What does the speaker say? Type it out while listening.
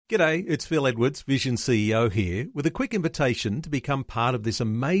G'day, it's Phil Edwards, Vision CEO here, with a quick invitation to become part of this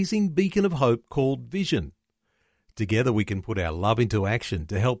amazing beacon of hope called Vision. Together we can put our love into action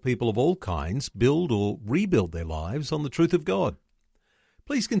to help people of all kinds build or rebuild their lives on the truth of God.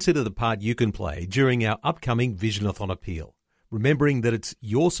 Please consider the part you can play during our upcoming Visionathon appeal, remembering that it's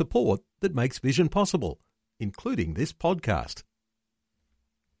your support that makes Vision possible, including this podcast.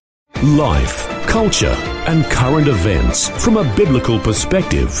 Life, culture, and current events from a biblical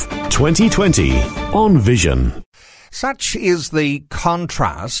perspective. 2020 on Vision. Such is the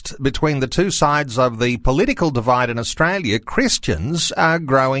contrast between the two sides of the political divide in Australia. Christians are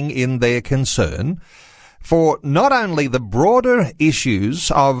growing in their concern for not only the broader issues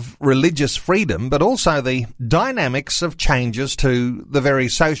of religious freedom, but also the dynamics of changes to the very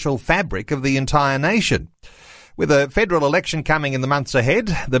social fabric of the entire nation. With a federal election coming in the months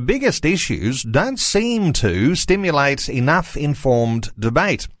ahead, the biggest issues don't seem to stimulate enough informed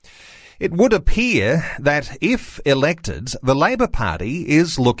debate. It would appear that if elected, the Labor Party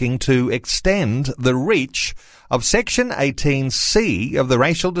is looking to extend the reach of Section 18C of the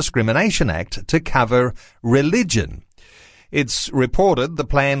Racial Discrimination Act to cover religion. It's reported the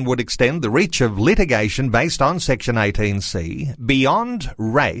plan would extend the reach of litigation based on Section 18C beyond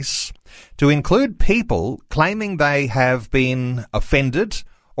race to include people claiming they have been offended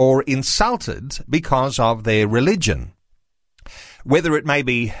or insulted because of their religion. Whether it may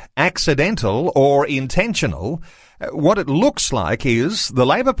be accidental or intentional, what it looks like is the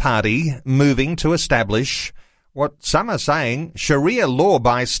Labor Party moving to establish what some are saying Sharia law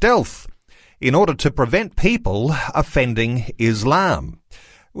by stealth in order to prevent people offending Islam.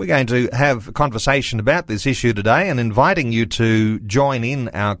 We're going to have a conversation about this issue today and inviting you to join in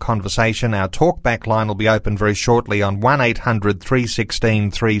our conversation. Our talkback line will be open very shortly on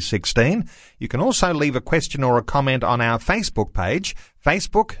 1-800-316-316. You can also leave a question or a comment on our Facebook page,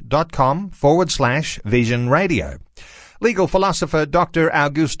 facebook.com/Vision Radio. Legal philosopher Dr.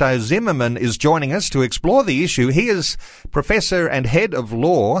 Augusto Zimmermann is joining us to explore the issue. He is Professor and Head of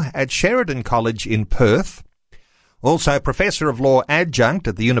Law at Sheridan College in Perth, also Professor of Law Adjunct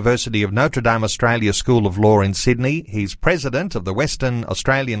at the University of Notre Dame Australia School of Law in Sydney. He's President of the Western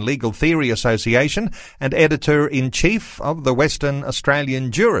Australian Legal Theory Association and Editor-in-Chief of the Western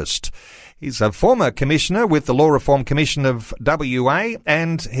Australian Jurist. He's a former commissioner with the Law Reform Commission of WA,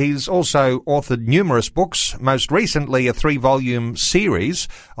 and he's also authored numerous books, most recently a 3-volume series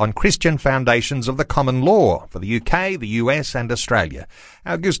on Christian foundations of the common law for the UK, the US and Australia.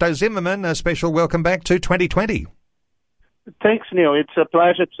 Augusto Zimmermann, a special welcome back to 2020. Thanks, Neil. It's a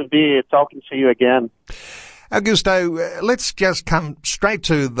pleasure to be talking to you again. Augusto, let's just come straight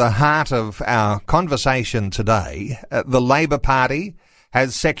to the heart of our conversation today. The Labor Party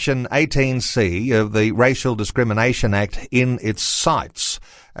has Section 18C of the Racial Discrimination Act in its sights.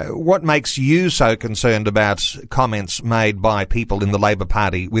 What makes you so concerned about comments made by people in the Labor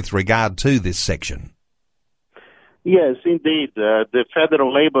Party with regard to this section? Yes, indeed. The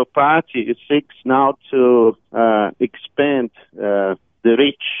Federal Labor Party seeks now to expand the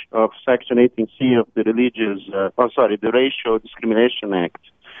reach of Section 18C of the the Racial Discrimination Act.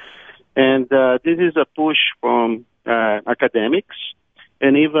 And this is a push from academics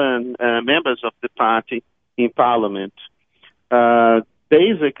and even members of the party in Parliament.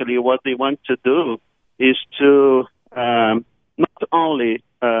 Basically, what they want to do is to not only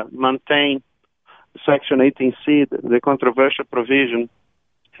maintain Section 18C, the controversial provision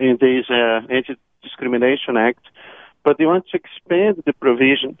in this Anti-Discrimination Act, but they want to expand the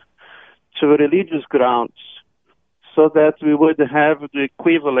provision to religious grounds so that we would have the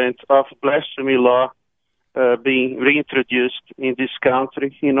equivalent of blasphemy law being reintroduced in this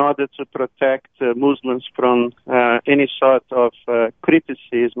country in order to protect Muslims from any sort of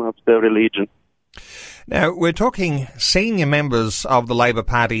criticism of their religion. Now, we're talking senior members of the Labor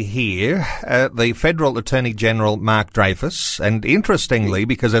Party here, the Federal Attorney General Mark Dreyfus, and interestingly,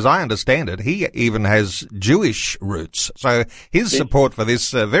 because as I understand it, he even has Jewish roots. So his support for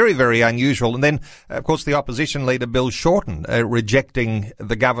this, very, very unusual. And then, of course, the opposition leader, Bill Shorten, rejecting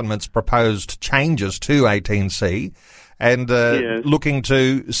the government's proposed changes to 18C and looking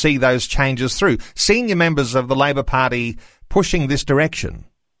to see those changes through. Senior members of the Labor Party pushing this direction.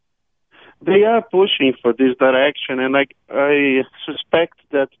 They are pushing for this direction, and I suspect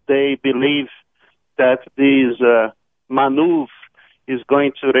that they believe that this maneuver is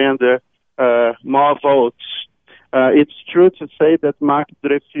going to render more votes. It's true to say that Mark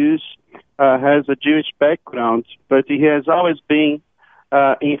Dreyfus has a Jewish background, but he has always been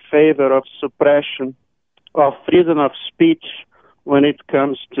in favor of suppression of freedom of speech when it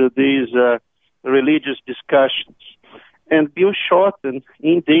comes to these religious discussions. And Bill Shorten,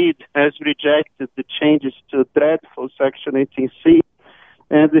 indeed, has rejected the changes to dreadful Section 18C,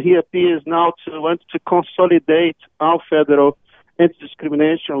 and he appears now to want to consolidate our federal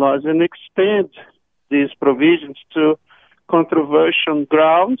anti-discrimination laws and extend these provisions to controversial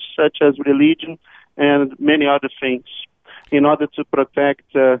grounds such as religion and many other things in order to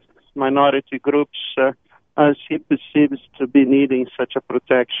protect minority groups as he perceives to be needing such a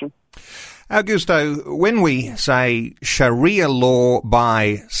protection. Augusto, when we say Sharia law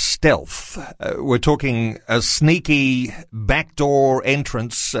by stealth, we're talking a sneaky backdoor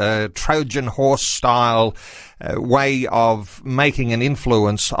entrance, Trojan horse style way of making an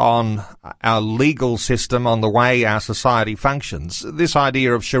influence on our legal system, on the way our society functions. This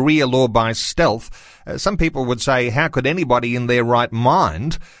idea of Sharia law by stealth, some people would say, how could anybody in their right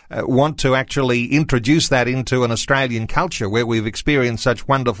mind want to actually introduce that into an Australian culture where we've experienced such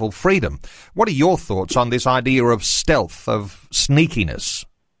wonderful freedom? What are your thoughts on this idea of stealth, of sneakiness?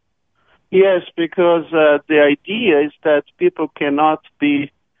 Yes, because the idea is that people cannot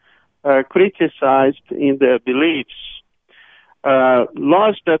be criticized in their beliefs.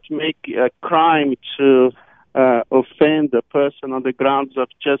 Laws that make a crime to offend a person on the grounds of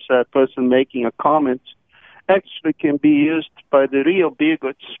just a person making a comment actually can be used by the real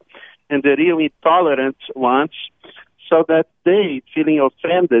bigots and the real intolerant ones, so that they, feeling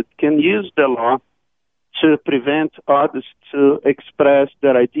offended, can use the law to prevent others to express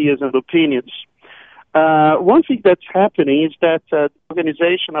their ideas and opinions. One thing that's happening is that the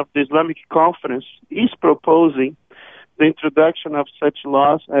Organization of the Islamic Conference is proposing the introduction of such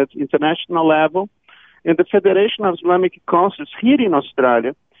laws at international level, and the Federation of Islamic Councils here in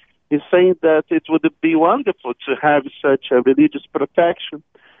Australia is saying that it would be wonderful to have such a religious protection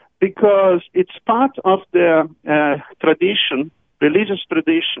because it's part of their religious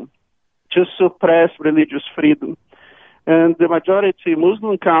tradition, to suppress religious freedom. And the majority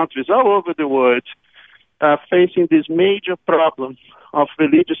Muslim countries all over the world are facing this major problem of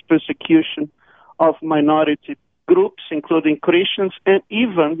religious persecution of minority groups, including Christians and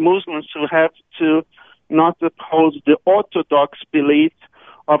even Muslims who have to not uphold the orthodox belief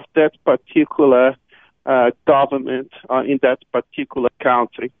of that particular government in that particular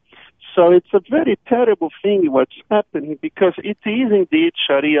country. So it's a very terrible thing what's happening, because it is indeed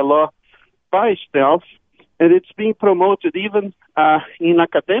Sharia law by stealth, and it's being promoted even in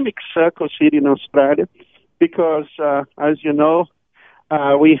academic circles here in Australia, because, as you know,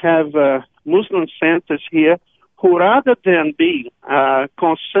 we have Muslim centers here who, rather than be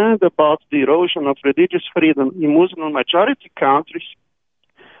concerned about the erosion of religious freedom in Muslim majority countries,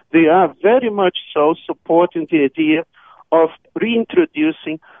 they are very much so supporting the idea of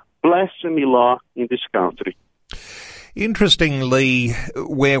reintroducing blasphemy law in this country. Interestingly,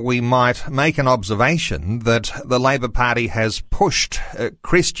 where we might make an observation that the Labor Party has pushed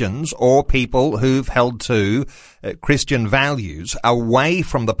Christians or people who've held to Christian values away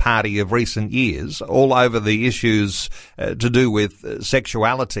from the party of recent years, all over the issues to do with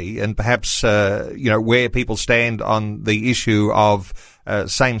sexuality and perhaps, where people stand on the issue of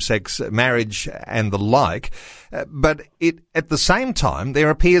same-sex marriage and the like. But at the same time, there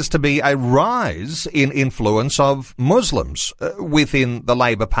appears to be a rise in influence of Muslims within the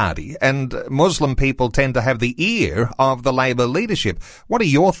Labor Party, and Muslim people tend to have the ear of the Labor leadership. What are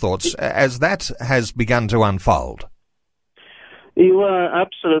your thoughts as that has begun to unfold? You are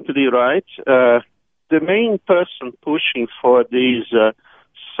absolutely right. The main person pushing for these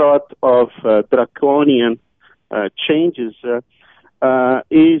sort of draconian changes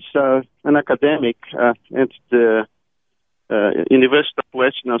is an academic at the University of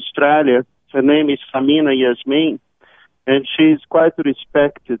Western Australia. Her name is Famina Yasmin, and she's quite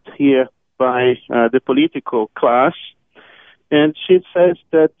respected here by the political class. And she says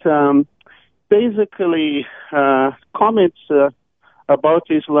that basically comments about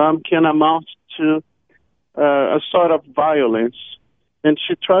Islam can amount to a sort of violence. And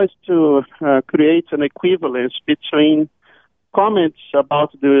she tries to create an equivalence between comments about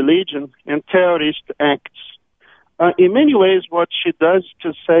the religion and terrorist acts. In many ways, what she does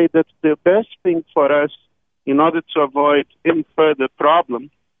to say that the best thing for us in order to avoid any further problem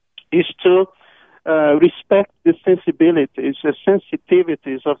is to respect the sensibilities, the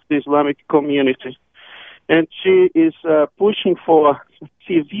sensitivities of the Islamic community. And she is pushing for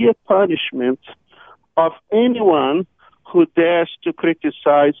severe punishment of anyone who dares to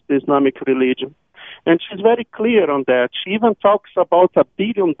criticize the Islamic religion. And she's very clear on that. She even talks about $1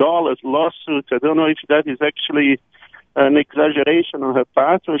 billion lawsuit. I don't know if that is actually an exaggeration on her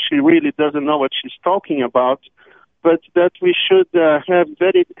part, or she really doesn't know what she's talking about, but that we should have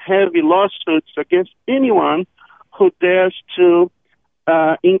very heavy lawsuits against anyone who dares to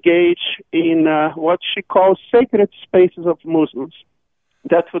engage in what she calls sacred spaces of Muslims.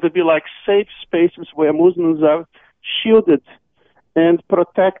 That would be like safe spaces where Muslims are shielded and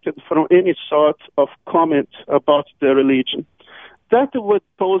protected from any sort of comment about their religion. That would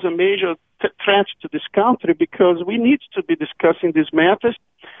pose a major threat to this country, because we need to be discussing these matters,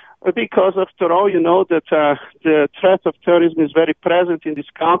 because after all, you know that the threat of terrorism is very present in this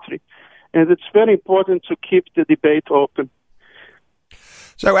country, and it's very important to keep the debate open.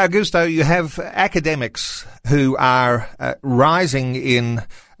 So, Augusto, you have academics who are rising in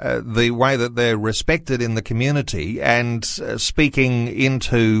the way that they're respected in the community and speaking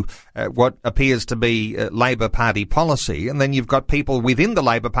into what appears to be Labor Party policy. And then you've got people within the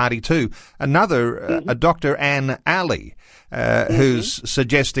Labor Party too. Another, Dr. Anne Ali, who's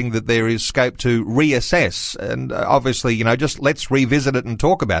suggesting that there is scope to reassess. And obviously, you know, just let's revisit it and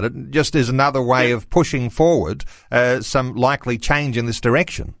talk about it, just as another way of pushing forward some likely change in this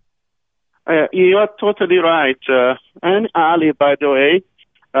direction. You are totally right. Anne Ali, by the way,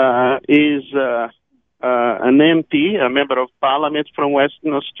 is an MP, a member of parliament from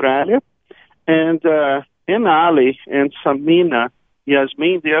Western Australia. And Anne Ali and Samina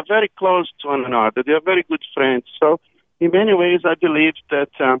Yasmin, they are very close to one another. They are very good friends. So in many ways, I believe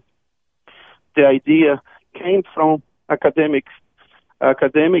that the idea came from academics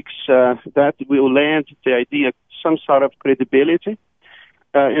that will lend the idea some sort of credibility.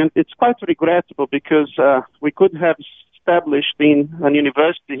 And it's quite regrettable, because we could have established in a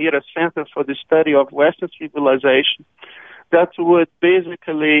university here a Center for the Study of Western Civilization that would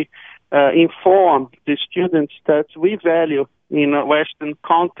basically inform the students that we value in a Western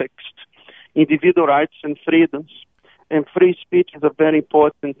context individual rights and freedoms. And free speech is a very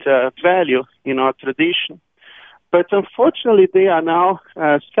important value in our tradition. But unfortunately, they are now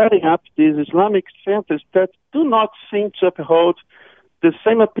setting up these Islamic centers that do not seem to uphold the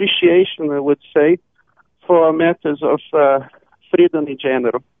same appreciation, I would say, for matters of freedom in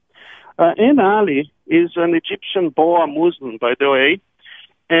general. Anne Ali is an Egyptian-born Muslim, by the way,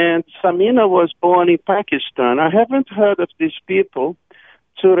 and Samina was born in Pakistan. I haven't heard of these people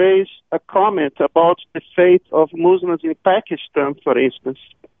to raise a comment about the fate of Muslims in Pakistan, for instance.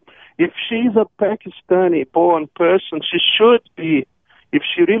 If she's a Pakistani-born person, she should be, if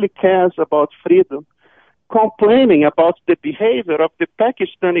she really cares about freedom, complaining about the behavior of the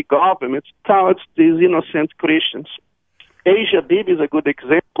Pakistani government towards these innocent Christians. Asia Bibi is a good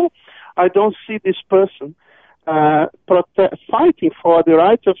example. I don't see this person fighting for the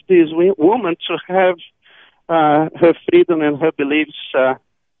right of this woman to have her freedom and her beliefs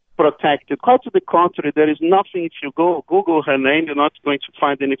protected. Quite to the contrary, there is nothing. If you go Google her name, you're not going to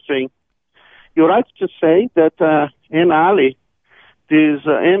find anything. You're right to say that Anne Ali, this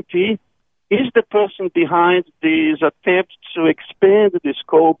MP, is the person behind these attempts to expand the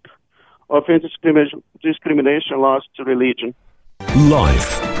scope of anti-discrimination laws to religion.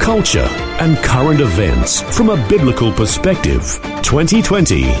 Life, culture, and current events from a biblical perspective.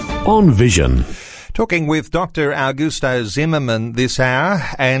 2020 on Vision. Talking with Dr. Augusto Zimmermann this hour,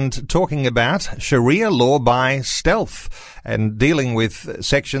 and talking about Sharia law by stealth and dealing with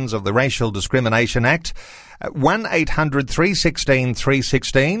sections of the Racial Discrimination Act.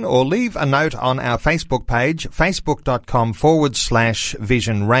 1-800-316-316, or leave a note on our Facebook page,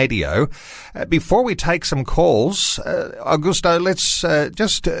 facebook.com/Vision Radio. Before we take some calls, Augusto, let's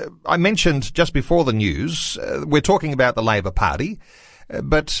I mentioned just before the news, we're talking about the Labor Party.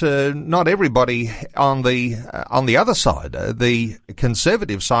 But not everybody on the other side, the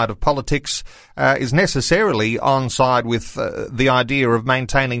conservative side of politics, is necessarily on side with the idea of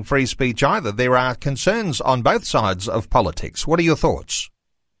maintaining free speech either. There are concerns on both sides of politics. What are your thoughts?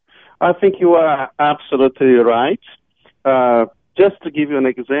 I think you are absolutely right. Just to give you an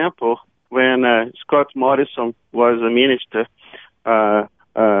example, when Scott Morrison was a minister,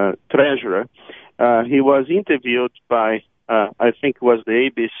 treasurer, he was interviewed by I think it was the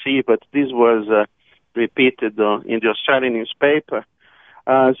ABC, but this was repeated in the Australian newspaper.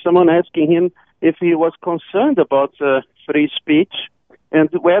 Someone asking him if he was concerned about free speech and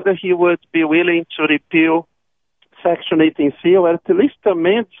whether he would be willing to repeal Section 18C, or at least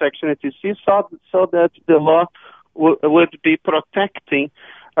amend Section 18C so that the law would be protecting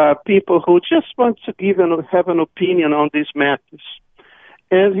people who just want to have an opinion on these matters.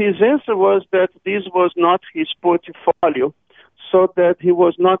 And his answer was that this was not his portfolio, so that he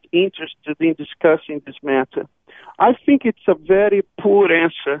was not interested in discussing this matter. I think it's a very poor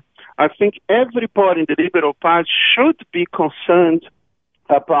answer. I think everybody in the Liberal Party should be concerned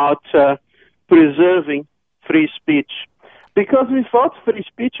about preserving free speech. Because without free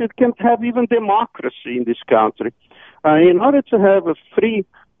speech, you can't have even democracy in this country. In order to have a free,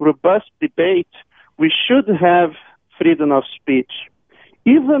 robust debate, we should have freedom of speech.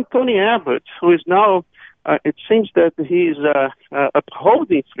 Even Tony Abbott, who is now, it seems that he is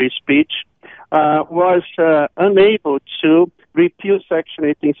upholding free speech, was unable to repeal Section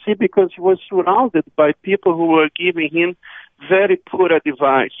 18C because he was surrounded by people who were giving him very poor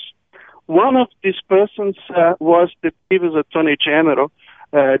advice. One of these persons was the previous Attorney General,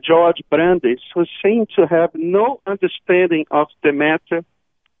 George Brandis, who seemed to have no understanding of the matter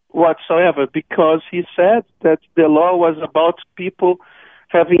whatsoever, because he said that the law was about people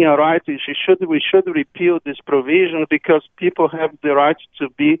having a right. We should repeal this provision because people have the right to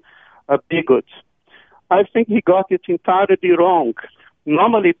be a bigot. I think he got it entirely wrong.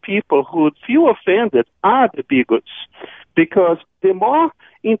 Normally, people who would feel offended are the bigots, because the more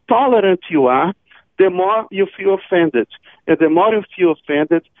intolerant you are, the more you feel offended. And the more you feel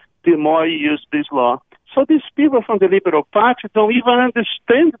offended, the more you use this law. So these people from the Liberal Party don't even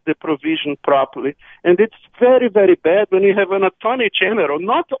understand the provision properly. And it's very, very bad when you have an Attorney General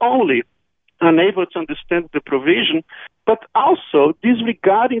not only unable to understand the provision, but also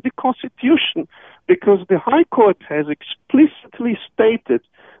disregarding the Constitution, because the High Court has explicitly stated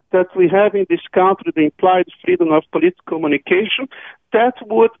that we have in this country the implied freedom of political communication. That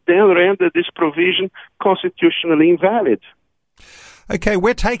would then render this provision constitutionally invalid. Okay,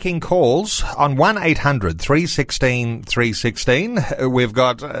 we're taking calls on 1-800-316-316. We've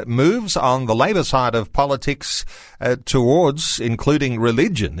got moves on the Labor side of politics towards including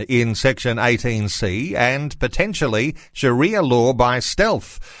religion in Section 18C and potentially Sharia law by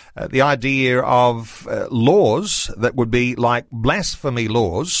stealth. The idea of laws that would be like blasphemy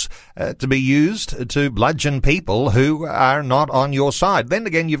laws to be used to bludgeon people who are not on your side. Then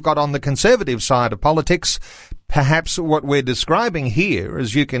again, you've got on the conservative side of politics, perhaps what we're describing here,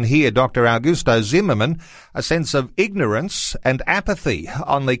 as you can hear Dr. Augusto Zimmermann, a sense of ignorance and apathy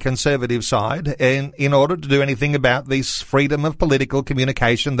on the conservative side in order to do anything about this freedom of political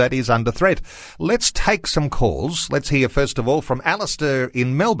communication that is under threat. Let's take some calls. Let's hear first of all from Alistair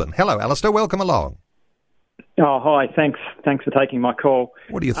in Melbourne. Hello, Alistair. Welcome along. Oh, hi. Thanks for taking my call.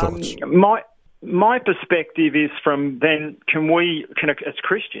 What are your thoughts? My perspective is from then, as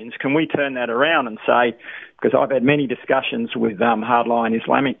Christians, can we turn that around and say, because I've had many discussions with hardline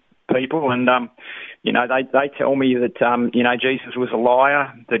Islamic people, and they tell me that Jesus was a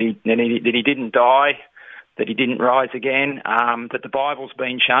liar, that he didn't die, that he didn't rise again, that the Bible's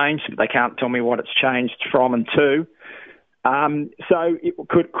been changed, but they can't tell me what it's changed from and to.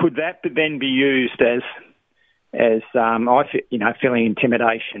 Could that then be used as feeling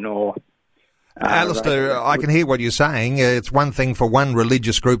intimidation or? Alistair, I can hear what you're saying. It's one thing for one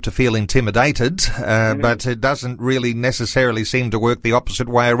religious group to feel intimidated, but it doesn't really necessarily seem to work the opposite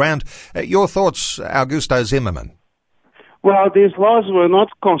way around. Your thoughts, Augusto Zimmermann? Well, these laws were not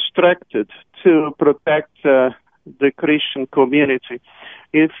constructed to protect the Christian community.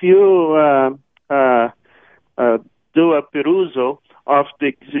 If you do a perusal of the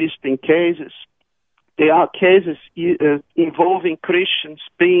existing cases, there are cases involving Christians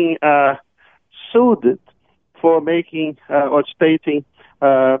being sued for making or stating,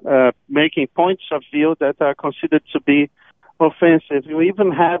 making points of view that are considered to be offensive. You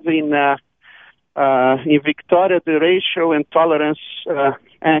even have in Victoria the Racial Intolerance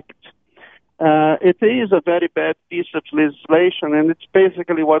Act. It is a very bad piece of legislation, and it's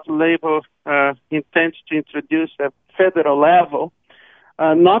basically what Labour intends to introduce at federal level,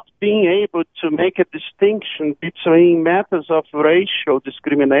 not being able to make a distinction between matters of racial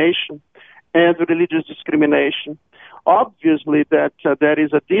discrimination and religious discrimination. Obviously, that there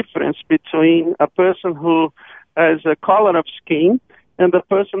is a difference between a person who has a color of skin and a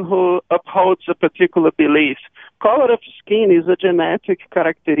person who upholds a particular belief. Color of skin is a genetic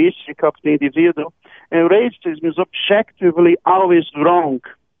characteristic of the individual, and racism is objectively always wrong.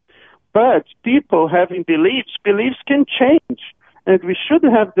 But people having beliefs can change, and we should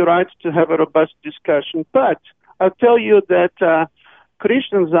have the right to have a robust discussion. But I'll tell you that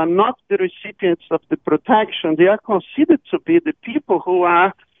Christians are not the recipients of the protection. They are considered to be the people who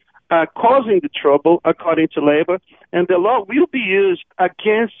are causing the trouble, according to Labour, and the law will be used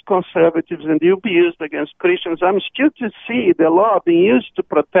against conservatives and will be used against Christians. I'm still to see the law being used to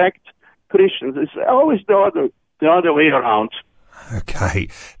protect Christians. It's always the other way around. Okay.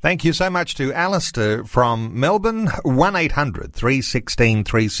 Thank you so much to Alistair from Melbourne.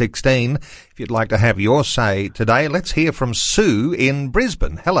 1-800-316-316. If you'd like to have your say today, let's hear from Sue in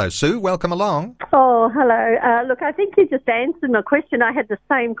Brisbane. Hello, Sue. Welcome along. Oh, hello. Look, I think you just answered my question. I had the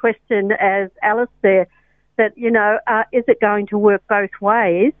same question as Alistair, that, is it going to work both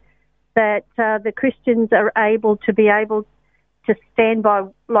ways? that the Christians are able to stand by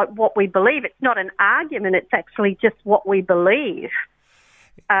like what we believe. It's not an argument, it's actually just what we believe.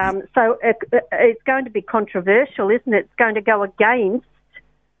 So it's going to be controversial, isn't it? It's going to go against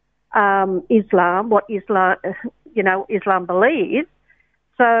Islam, what Islam believes.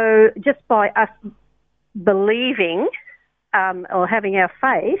 So just by us believing or having our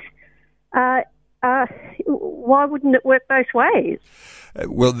faith, why wouldn't it work both ways?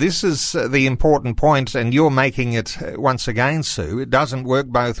 Well, this is the important point, and you're making it once again, Sue. It doesn't work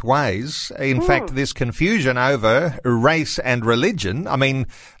both ways. In fact, this confusion over race and religion, I mean,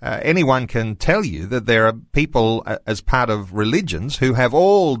 anyone can tell you that there are people as part of religions who have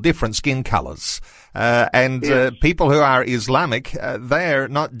all different skin colours. People who are Islamic, they're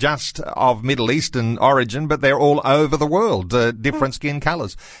not just of Middle Eastern origin, but they're all over the world, different skin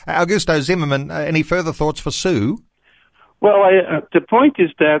colours. Augusto Zimmermann, any further thoughts for Sue? Well, the point is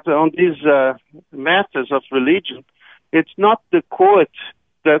that on these matters of religion, it's not the court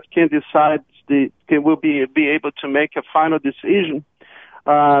that can decide, will be able to make a final decision.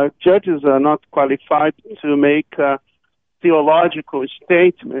 Judges are not qualified to make theological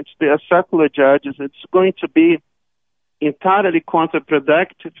statements. They are secular judges. It's going to be entirely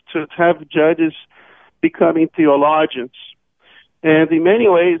counterproductive to have judges becoming theologians. And in many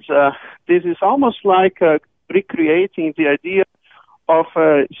ways, this is almost like recreating the idea of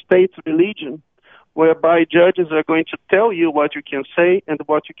a state religion, whereby judges are going to tell you what you can say and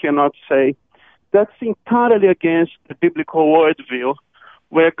what you cannot say. That's entirely against the biblical worldview,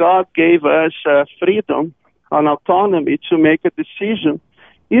 where God gave us freedom and autonomy to make a decision,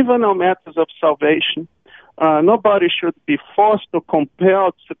 even on matters of salvation. Nobody should be forced or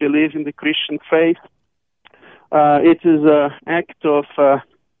compelled to believe in the Christian faith. It is an act of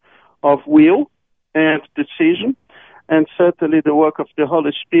will and decision, and certainly the work of the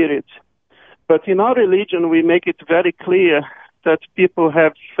Holy Spirit. But in our religion, we make it very clear that people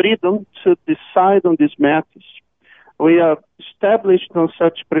have freedom to decide on these matters. We are established on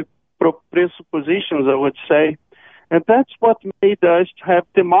such presuppositions, I would say, and that's what made us have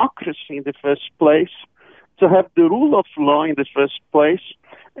democracy in the first place, to have the rule of law in the first place,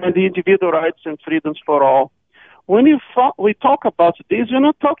 and the individual rights and freedoms for all. When we talk about this, we're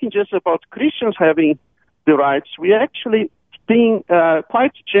not talking just about Christians having the rights. We're actually being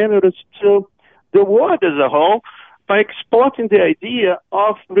quite generous to the world as a whole by exporting the idea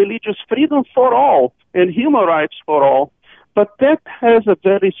of religious freedom for all and human rights for all. But that has a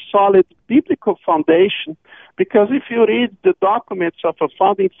very solid biblical foundation, because if you read the documents of our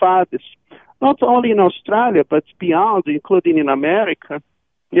founding fathers, not only in Australia but beyond, including in America,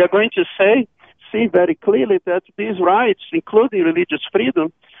 you're going to see very clearly that these rights, including religious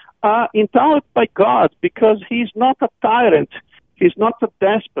freedom, are endowed by God, because He's not a tyrant, He's not a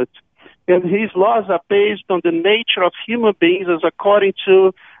despot, and His laws are based on the nature of human beings as according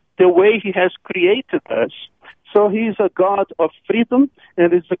to the way He has created us. So He's a God of freedom,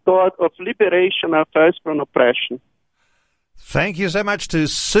 and He's a God of liberation of us from oppression. Thank you so much to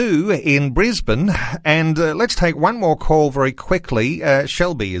Sue in Brisbane. And let's take one more call very quickly.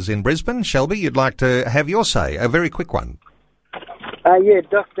 Shelby is in Brisbane. Shelby, you'd like to have your say, a very quick one. Yeah,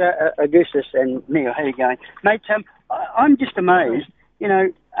 Dr. Augustus and Neil, how are you going? Mate, I'm just amazed. You know,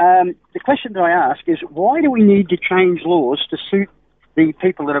 the question that I ask is, why do we need to change laws to suit the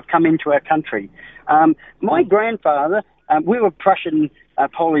people that have come into our country? My grandfather, we were Prussian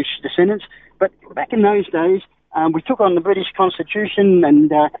Polish descendants, but back in those days, we took on the British Constitution and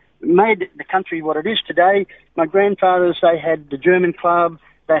made the country what it is today. My grandfathers, they had the German club,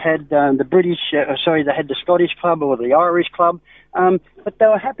 they had they had the Scottish club or the Irish club, but they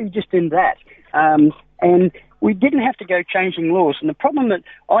were happy just in that. And we didn't have to go changing laws. And the problem that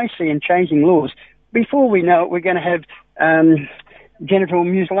I see in changing laws, before we know it, we're going to have genital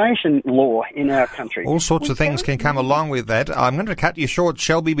mutilation law in our country. All sorts of things can come along with that. I'm going to cut you short,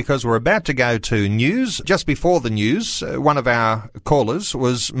 Shelby, because we're about to go to news. Just before the news, one of our callers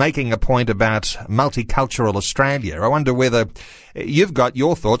was making a point about multicultural Australia. I wonder whether you've got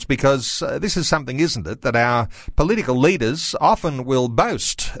your thoughts, because this is something, isn't it, that our political leaders often will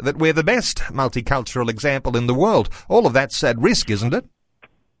boast that we're the best multicultural example in the world. All of that's at risk, isn't it?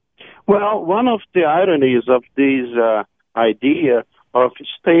 Well, one of the ironies of these idea of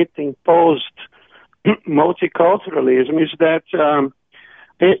state-imposed multiculturalism is that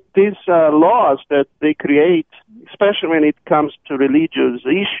these laws that they create, especially when it comes to religious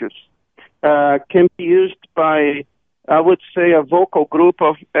issues, can be used by, I would say, a vocal group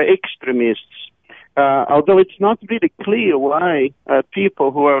of extremists. Although it's not really clear why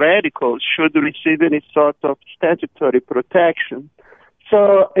people who are radicals should receive any sort of statutory protection.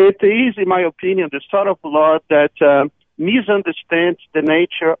 So it is, in my opinion, the sort of law that misunderstands the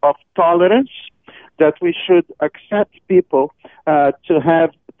nature of tolerance, that we should accept people to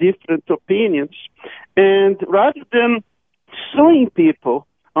have different opinions, and rather than suing people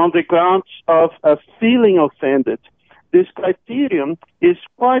on the grounds of feeling offended, this criterion is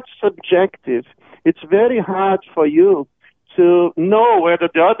quite subjective. It's very hard for you to know whether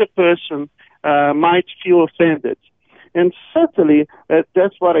the other person might feel offended. And certainly,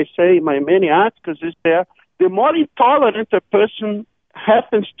 that's what I say in my many articles, is that the more intolerant a person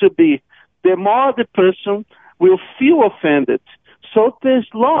happens to be, the more the person will feel offended. So these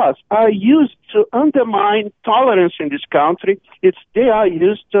laws are used to undermine tolerance in this country. They are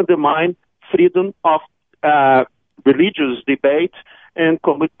used to undermine freedom of religious debate and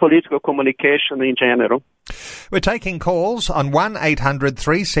political communication in general. We're taking calls on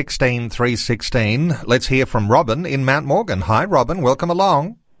 1-800-316-316. Let's hear from Robin in Mount Morgan. Hi, Robin. Welcome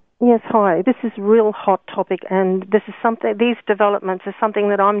along. Yes, hi. This is a real hot topic, and this is something. These developments are something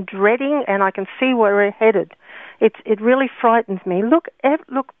that I'm dreading, and I can see where we're headed. It really frightens me. Look,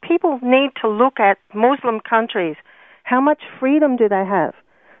 people need to look at Muslim countries. How much freedom do they have?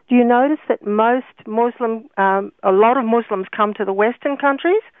 Do you notice that a lot of Muslims come to the Western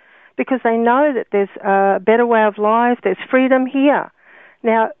countries because they know that there's a better way of life, there's freedom here.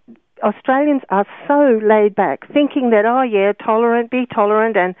 Now, Australians are so laid back, thinking that, be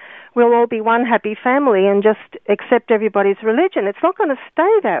tolerant, and we'll all be one happy family and just accept everybody's religion. It's not going to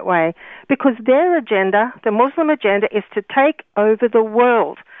stay that way, because their agenda, the Muslim agenda, is to take over the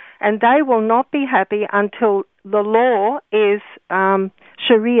world, and they will not be happy until the law is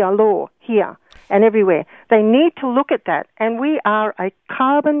Sharia law here and everywhere. They need to look at that, and we are a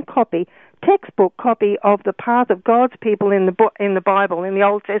carbon copy, textbook copy of the path of God's people in the Bible, in the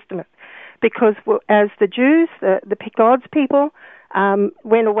Old Testament, because as the Jews, God's people,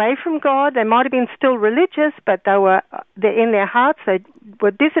 went away from God, they might have been still religious, but in their hearts they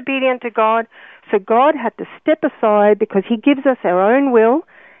were disobedient to God. So God had to step aside because He gives us our own will,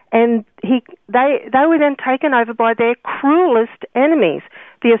 and they were then taken over by their cruelest enemies,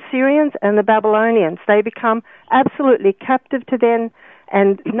 the Assyrians and the Babylonians. They become absolutely captive to them,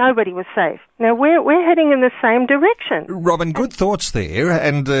 and nobody was safe. Now, we're heading in the same direction. Robin, good thoughts there,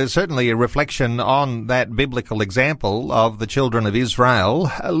 and certainly a reflection on that biblical example of the children of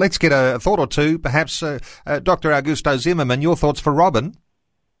Israel. Let's get a thought or two, perhaps Dr. Augusto Zimmermann, your thoughts for Robin.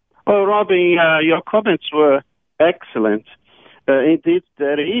 Well, Robin, your comments were excellent. Indeed,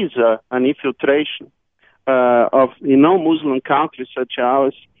 there is an infiltration of Muslim countries such as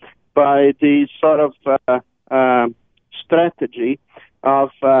ours by the sort of strategy of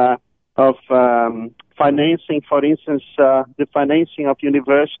financing, for instance, the financing of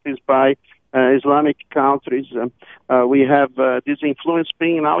universities by Islamic countries. We have this influence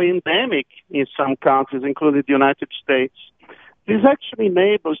being now endemic in some countries, including the United States. This actually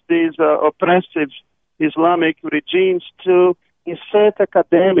enables these oppressive Islamic regimes to insert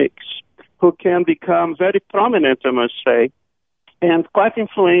academics who can become very prominent, I must say, and quite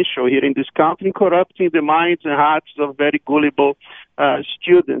influential here in this country, corrupting the minds and hearts of very gullible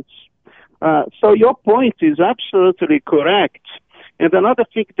students. So your point is absolutely correct. And another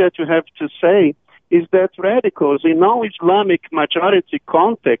thing that you have to say is that radicals in non-Islamic majority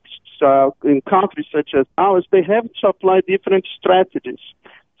contexts, in countries such as ours, they have to apply different strategies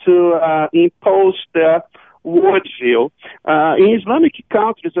to impose their worldview. In Islamic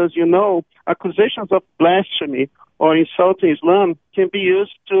countries, as you know, accusations of blasphemy or insulting Islam can be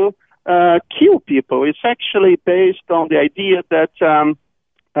used to kill people. It's actually based on the idea that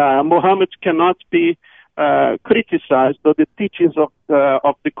Muhammad cannot be criticized by the teachings of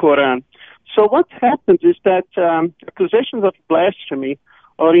the Quran. So what happens is that accusations of blasphemy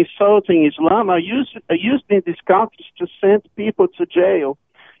or insulting Islam are used in these countries to send people to jail,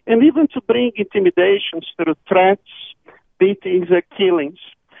 and even to bring intimidations through threats, beatings, killings.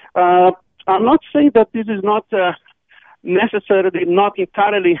 I'm not saying that this is not necessarily not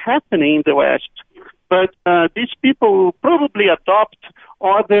entirely happening in the West, but these people will probably adopt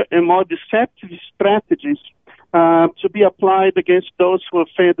other and more deceptive strategies to be applied against those who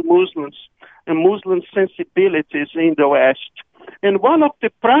offend Muslims and Muslim sensibilities in the West. And one of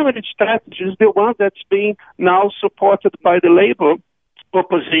the primary strategies, the one that's being now supported by the Labour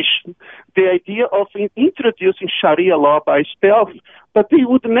opposition, the idea of introducing Sharia law by stealth, but they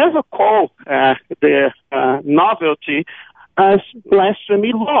would never call the novelty as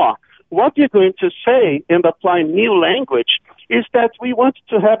blasphemy law. What they're going to say and apply new language is that we want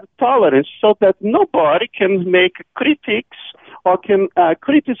to have tolerance so that nobody can make critiques or can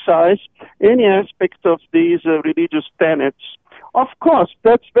criticize any aspect of these religious tenets Of course,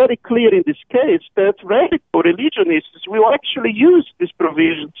 that's very clear in this case that radical religionists will actually use these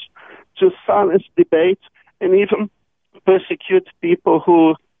provisions to silence debate and even persecute people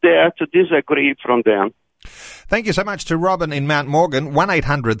who dare to disagree from them. Thank you so much to Robin in Mount Morgan.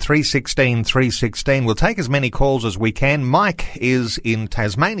 1-800-316-316. We'll take as many calls as we can. Mike is in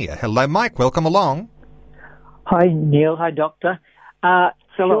Tasmania. Hello, Mike. Welcome along. Hi, Neil. Hi, Doctor.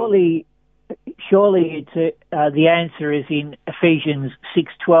 Surely it's the answer is in Ephesians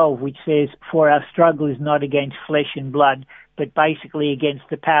 6:12, which says, "For our struggle is not against flesh and blood, but basically against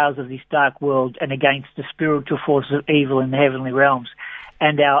the powers of this dark world and against the spiritual forces of evil in the heavenly realms.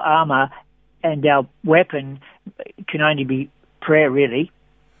 And our armour and our weapon can only be prayer, really."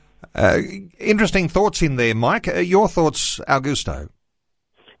 Interesting thoughts in there, Mike. Your thoughts, Augusto?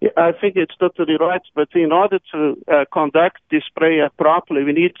 Yeah, I think it's totally right, but in order to conduct this prayer properly,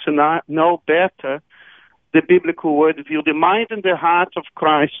 we need to know better the biblical worldview, the mind and the heart of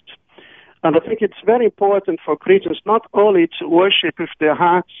Christ. And I think it's very important for Christians not only to worship with their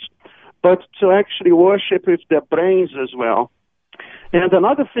hearts, but to actually worship with their brains as well. And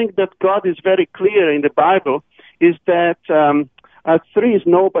another thing that God is very clear in the Bible is that a tree is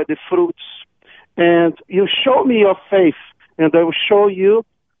known by the fruits. And you show me your faith, and I will show you,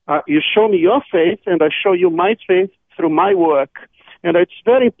 you show me your faith, and I show you my faith through my work. And it's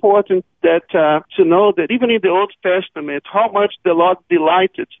very important that to know that even in the Old Testament, how much the Lord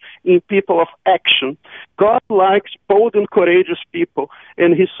delighted in people of action. God likes bold and courageous people,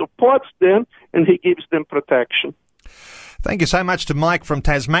 and He supports them, and He gives them protection. Thank you so much to Mike from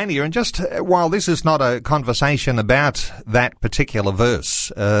Tasmania. And just while this is not a conversation about that particular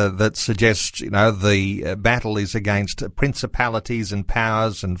verse that suggests, the battle is against principalities and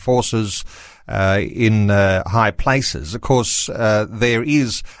powers and forces in high places. Of course, there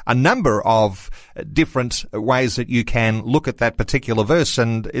is a number of different ways that you can look at that particular verse,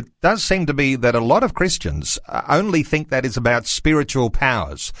 and it does seem to be that a lot of Christians only think that is about spiritual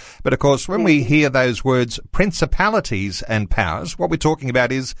powers. But of course, when we hear those words principalities and powers, what we're talking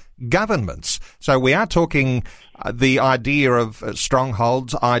about is governments. So we are talking the idea of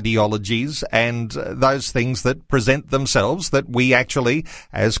strongholds, ideologies, and those things that present themselves that we actually,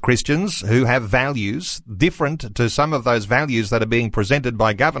 as Christians who have values different to some of those values that are being presented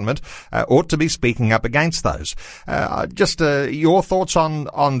by government, ought to be speaking up against those. Just your thoughts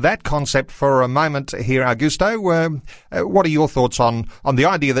on that concept for a moment here, Augusto. What are your thoughts on the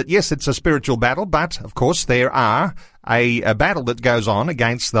idea that, yes, it's a spiritual battle, but, of course, there are a battle that goes on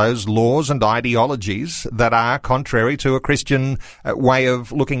against those laws and ideologies that are contrary to a Christian way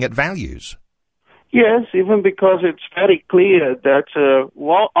of looking at values? Yes, even because it's very clear that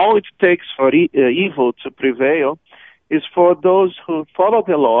all it takes for evil to prevail is for those who follow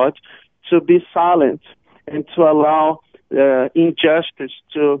the Lord to be silent and to allow injustice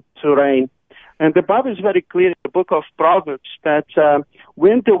to reign. And the Bible is very clear in the book of Proverbs that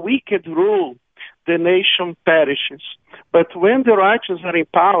when the wicked rule, the nation perishes. But when the righteous are in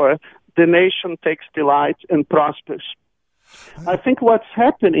power, the nation takes delight and prospers. I think what's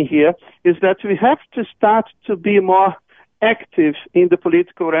happening here is that we have to start to be more active in the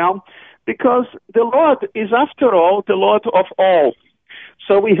political realm, because the Lord is, after all, the Lord of all.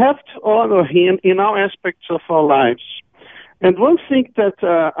 So we have to honor Him in all aspects of our lives. And one thing that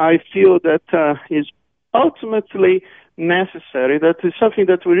I feel that is ultimately necessary, that is something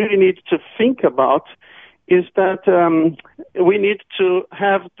that we really need to think about, is that we need to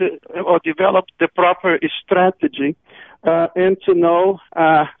have develop the proper strategy and to know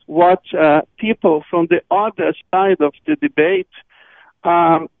what people from the other side of the debate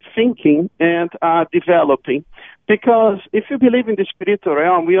are thinking and are developing. Because if you believe in the spiritual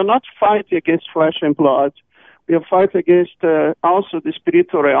realm, we are not fighting against flesh and blood. We are fighting against also the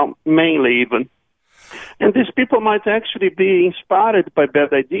spiritual realm, mainly even. And these people might actually be inspired by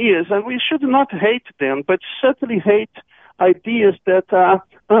bad ideas, and we should not hate them, but certainly hate ideas that are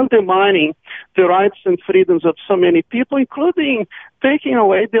undermining the rights and freedoms of so many people, including taking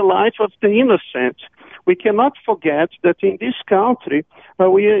away the life of the innocent. We cannot forget that in this country,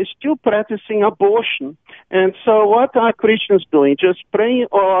 we are still practicing abortion. And so what are Christians doing? Just praying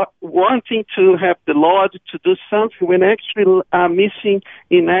or wanting to have the Lord to do something when actually are missing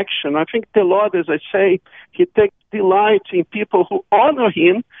in action? I think the Lord, as I say, He takes delight in people who honor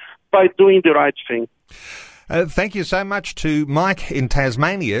Him by doing the right thing. Thank you so much to Mike in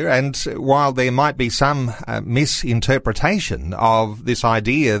Tasmania. And while there might be some misinterpretation of this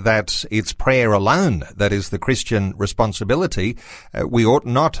idea that it's prayer alone that is the Christian responsibility, we ought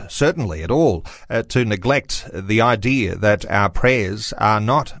not, certainly at all, to neglect the idea that our prayers are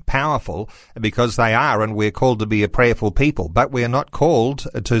not powerful, because they are, and we're called to be a prayerful people. But we're not called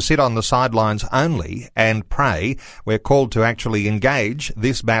to sit on the sidelines only and pray. We're called to actually engage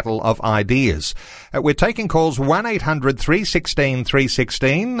this battle of ideas. We're taking calls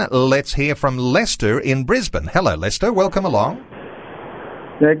 1-800-316-316. Let's hear from Lester in Brisbane. Hello, Lester. Welcome along.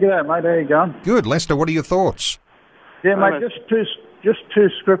 Yeah, g'day, mate. How you going? Good. Lester, what are your thoughts? Yeah, mate, just two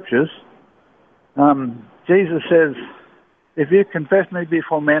scriptures. Jesus says, if you confess me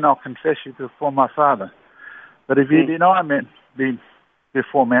before men, I'll confess you before my Father. But if you deny me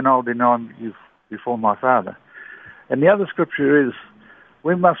before men, I'll deny you before my Father. And the other scripture is,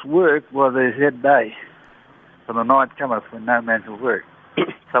 we must work while there's yet day, for the night cometh when no man will work.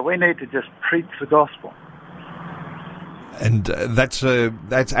 So we need to just preach the gospel. And that's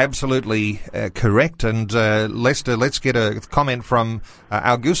absolutely correct. And Lester, let's get a comment from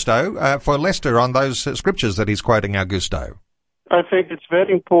Augusto for Lester on those scriptures that he's quoting, Augusto. I think it's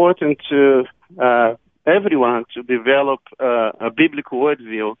very important to everyone to develop a biblical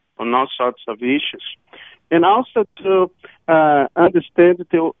worldview on all sorts of issues, and also to understand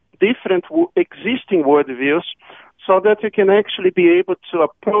the different existing worldviews, so that you can actually be able to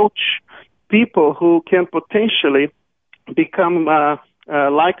approach people who can potentially become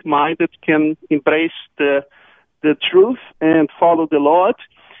like-minded, can embrace the truth and follow the Lord.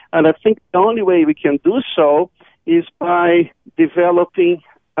 And I think the only way we can do so is by developing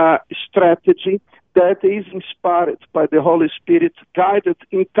a strategy that is inspired by the Holy Spirit, guided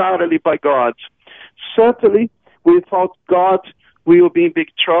entirely by God. Certainly, without God, we will be in big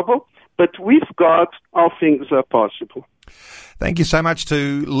trouble, but with God, all things are possible. Thank you so much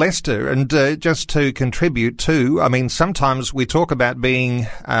to Lester. And just to contribute too, I mean, sometimes we talk about being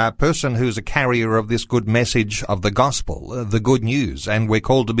a person who's a carrier of this good message of the gospel, the good news, and we're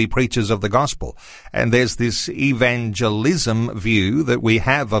called to be preachers of the gospel. And there's this evangelism view that we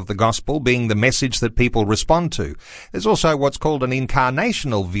have of the gospel being the message that people respond to. There's also what's called an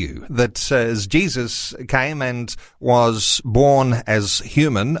incarnational view, that as Jesus came and was born as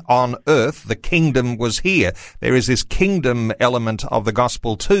human on earth, the kingdom was here. There is this kingdom element of the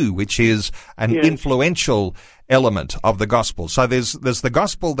gospel too, which is an influential element of the gospel. So there's the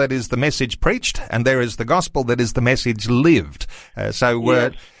gospel that is the message preached, and there is the gospel that is the message lived.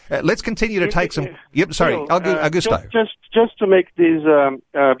 Let's continue to take some. Yep, sorry, Augusto. Just to make this,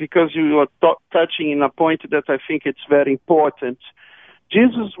 because you are touching in a point that I think it's very important.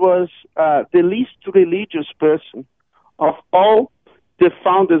 Jesus was the least religious person of all the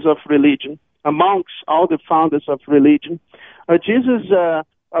founders of religion. Amongst all the founders of religion, Jesus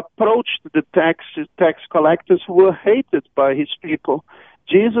approached the tax collectors who were hated by his people.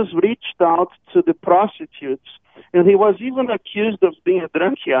 Jesus reached out to the prostitutes, and he was even accused of being a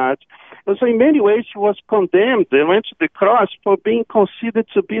drunkard. And so in many ways he was condemned and went to the cross for being considered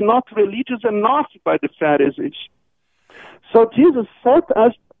to be not religious enough by the Pharisees. So Jesus set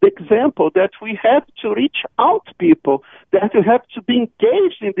us the example that we have to reach out to people, that we have to be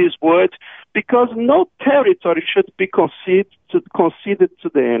engaged in this word, because no territory should be conceded to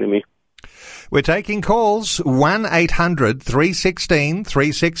the enemy. We're taking calls,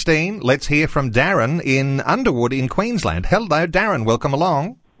 1-800-316-316. Let's hear from Darren in Underwood in Queensland. Hello, Darren. Welcome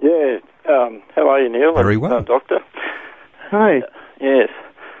along. Yeah. How are you, Neil? Very well. Doctor. Hi. Yes.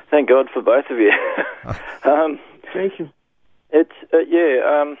 Thank God for both of you. Thank you. It's,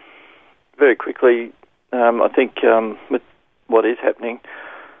 very quickly, I think with what is happening,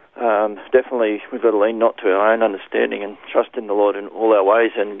 definitely we've got to lean not to our own understanding and trust in the Lord in all our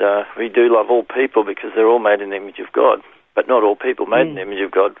ways. And we do love all people because they're all made in the image of God. But not all people made in the image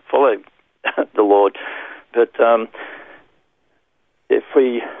of God follow the Lord. But if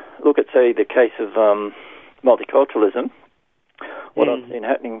we look at, say, the case of multiculturalism, what I've seen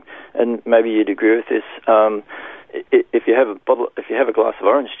happening, and maybe you'd agree with this, if you have a glass of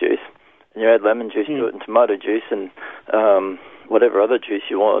orange juice and you add lemon juice to it and tomato juice and whatever other juice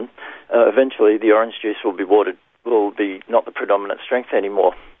you want, eventually the orange juice will be not the predominant strength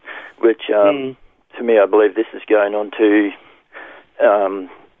anymore. Which to me, I believe this is going on to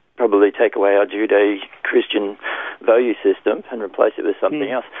probably take away our Judeo-Christian value system and replace it with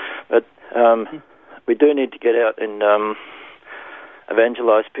something else. But we do need to get out and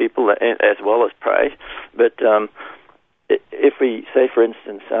evangelize people as well as pray. But if we say, for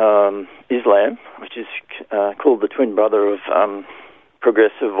instance, Islam, which is called the twin brother of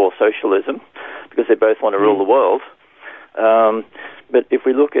progressive or socialism, because they both want to rule the world. But if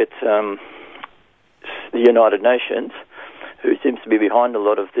we look at the United Nations, who seems to be behind a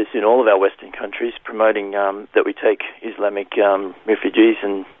lot of this in all of our Western countries, promoting that we take Islamic refugees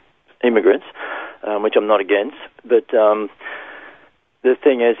and immigrants, which I'm not against. But the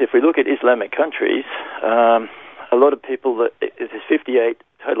thing is, if we look at Islamic countries, a lot of people, there's 58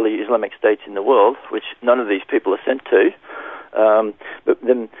 totally Islamic states in the world, which none of these people are sent to. But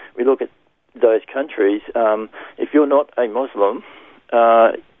then we look at those countries, if you're not a Muslim,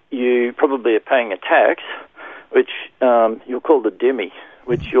 you probably are paying a tax, which you're called a dhimmi,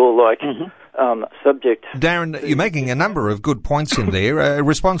 which you're like subject. Darren, you're making a number of good points in there. A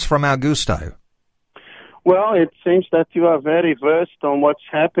response from Augusto. Well, it seems that you are very versed on what's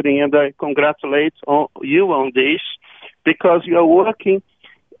happening, and I congratulate you on this, because you are working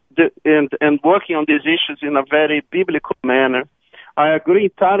and working on these issues in a very biblical manner. I agree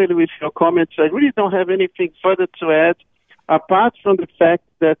entirely with your comments. I really don't have anything further to add, apart from the fact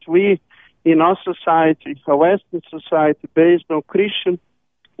that we, in our society, a Western society based on Christian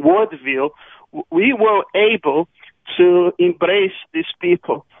worldview, we were able to embrace these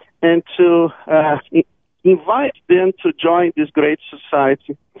people and to invite them to join this great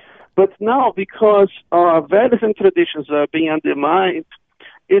society. But now, because our values and traditions are being undermined,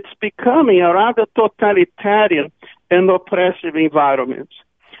 it's becoming a rather totalitarian and oppressive environment.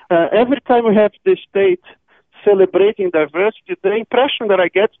 Every time we have the state celebrating diversity, the impression that I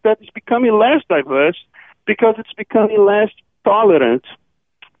get is that it's becoming less diverse because it's becoming less tolerant.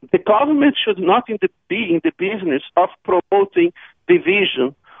 The government should not be in the business of promoting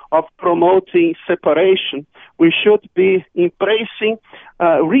division, of promoting separation. We should be embracing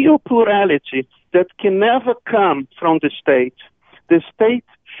real plurality that can never come from the state. The state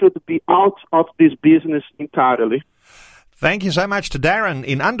should be out of this business entirely. Thank you so much to Darren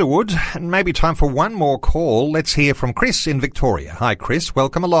in Underwood. And maybe time for one more call. Let's hear from Chris in Victoria. Hi, Chris.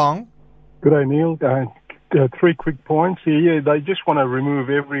 Welcome along. Good day, Neil. 3 quick points here. Yeah, they just want to remove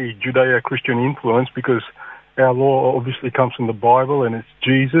every Judeo-Christian influence because our law obviously comes from the Bible and it's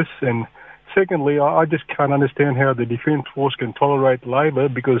Jesus. And secondly, I just can't understand how the Defence Force can tolerate Labor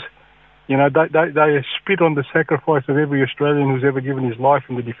because, you know, they spit on the sacrifice of every Australian who's ever given his life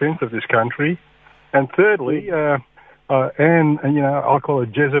in the defence of this country. And thirdly, Anne, you know, I call her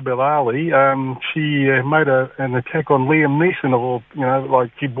Jezebel Ali, she made an attack on Liam Neeson,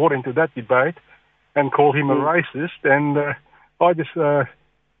 like she bought into that debate and called him a racist. And I just want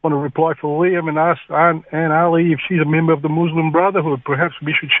to reply for Liam and ask Anne Ali if she's a member of the Muslim Brotherhood. Perhaps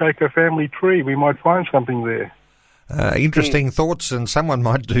we should shake her family tree. We might find something there. Interesting thoughts, and someone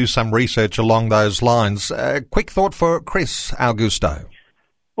might do some research along those lines. Quick thought for Chris Augusto.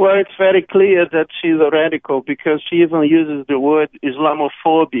 Well, it's very clear that she's a radical because she even uses the word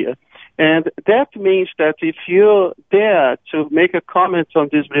Islamophobia. And that means that if you dare to make a comment on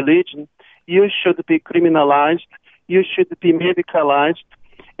this religion, you should be criminalized, you should be medicalized.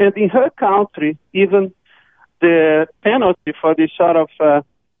 And in her country, even the penalty for this sort of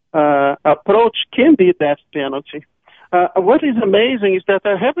approach can be death penalty. What is amazing is that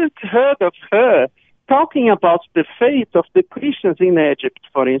I haven't heard of her talking about the fate of the Christians in Egypt,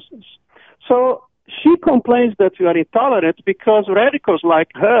 for instance. So she complains that we are intolerant because radicals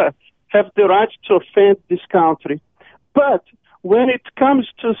like her have the right to offend this country. But when it comes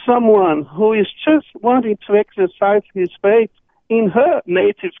to someone who is just wanting to exercise his faith in her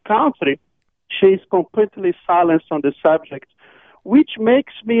native country, she is completely silenced on the subject, which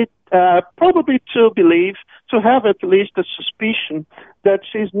makes me probably to have at least a suspicion that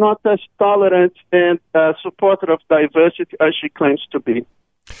she's not as tolerant and supporter of diversity as she claims to be.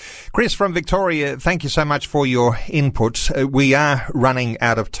 Chris from Victoria, thank you so much for your input. We are running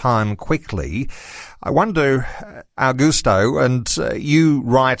out of time quickly. I wonder, Augusto, and you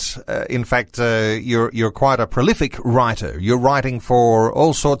write, in fact, you're quite a prolific writer. You're writing for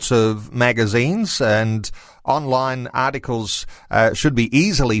all sorts of magazines, and online articles should be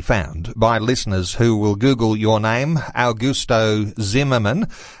easily found by listeners who will Google your name, Augusto Zimmermann.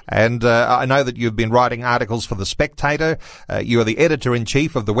 And I know that you've been writing articles for The Spectator. You are the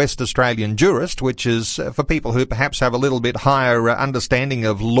editor-in-chief of the West Australian Jurist, which is for people who perhaps have a little bit higher understanding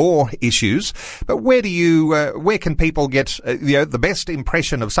of law issues. But where can people get the best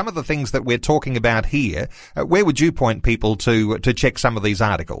impression of some of the things that we're talking about here? Where would you point people to check some of these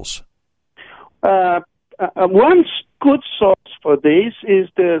articles? One good source for this is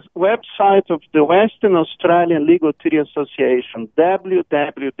the website of the Western Australian Legal Theory Association,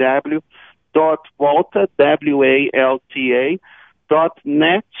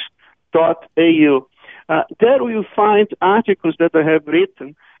 www.walta.net.au. There you'll find articles that I have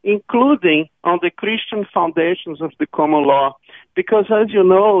written including on the Christian foundations of the common law. Because as you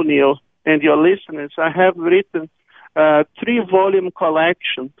know, Neil, and your listeners, I have written a 3-volume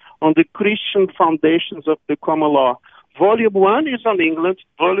collection on the Christian foundations of the common law. Volume 1 is on England,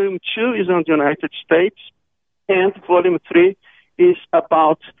 Volume 2 is on the United States, and Volume 3 is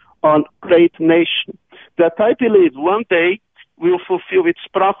about on great nation. That I believe one day will fulfill its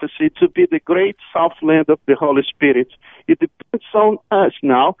prophecy to be the great Southland of the Holy Spirit. It depends on us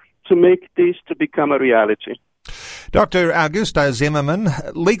now to make this to become a reality. Dr. Augusto Zimmermann,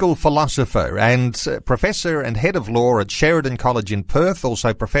 legal philosopher and professor and head of law at Sheridan College in Perth,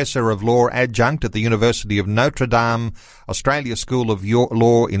 also professor of law adjunct at the University of Notre Dame, Australia School of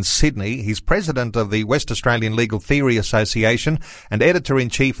Law in Sydney. He's president of the West Australian Legal Theory Association and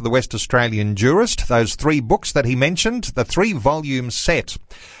editor-in-chief of the West Australian Jurist. Those 3 books that he mentioned, the 3-volume set,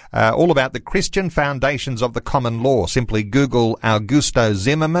 all about the Christian foundations of the common law. Simply Google Augusto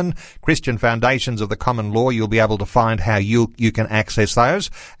Zimmermann, Christian Foundations of the Common Law. You'll be able to find how you can access those.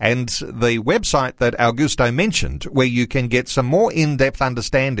 And the website that Augusto mentioned, where you can get some more in-depth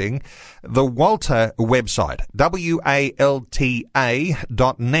understanding, the Walta website, walta.net.au.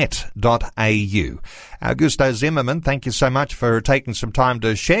 Augusto Zimmermann, thank you so much for taking some time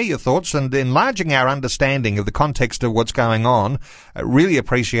to share your thoughts and enlarging our understanding of the context of what's going on. I really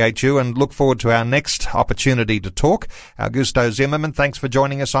appreciate you and look forward to our next opportunity to talk. Augusto Zimmermann, thanks for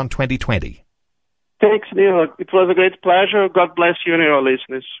joining us on 2020. Thanks, Neil. It was a great pleasure. God bless you and your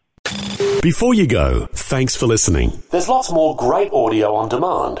listeners. Before you go, thanks for listening. There's lots more great audio on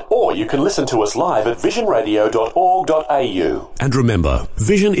demand, or you can listen to us live at visionradio.org.au. And remember,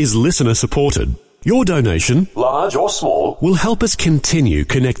 Vision is listener supported. Your donation, large or small, will help us continue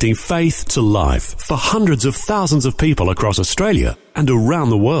connecting faith to life for hundreds of thousands of people across Australia and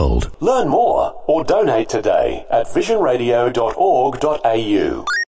around the world. Learn more or donate today at visionradio.org.au.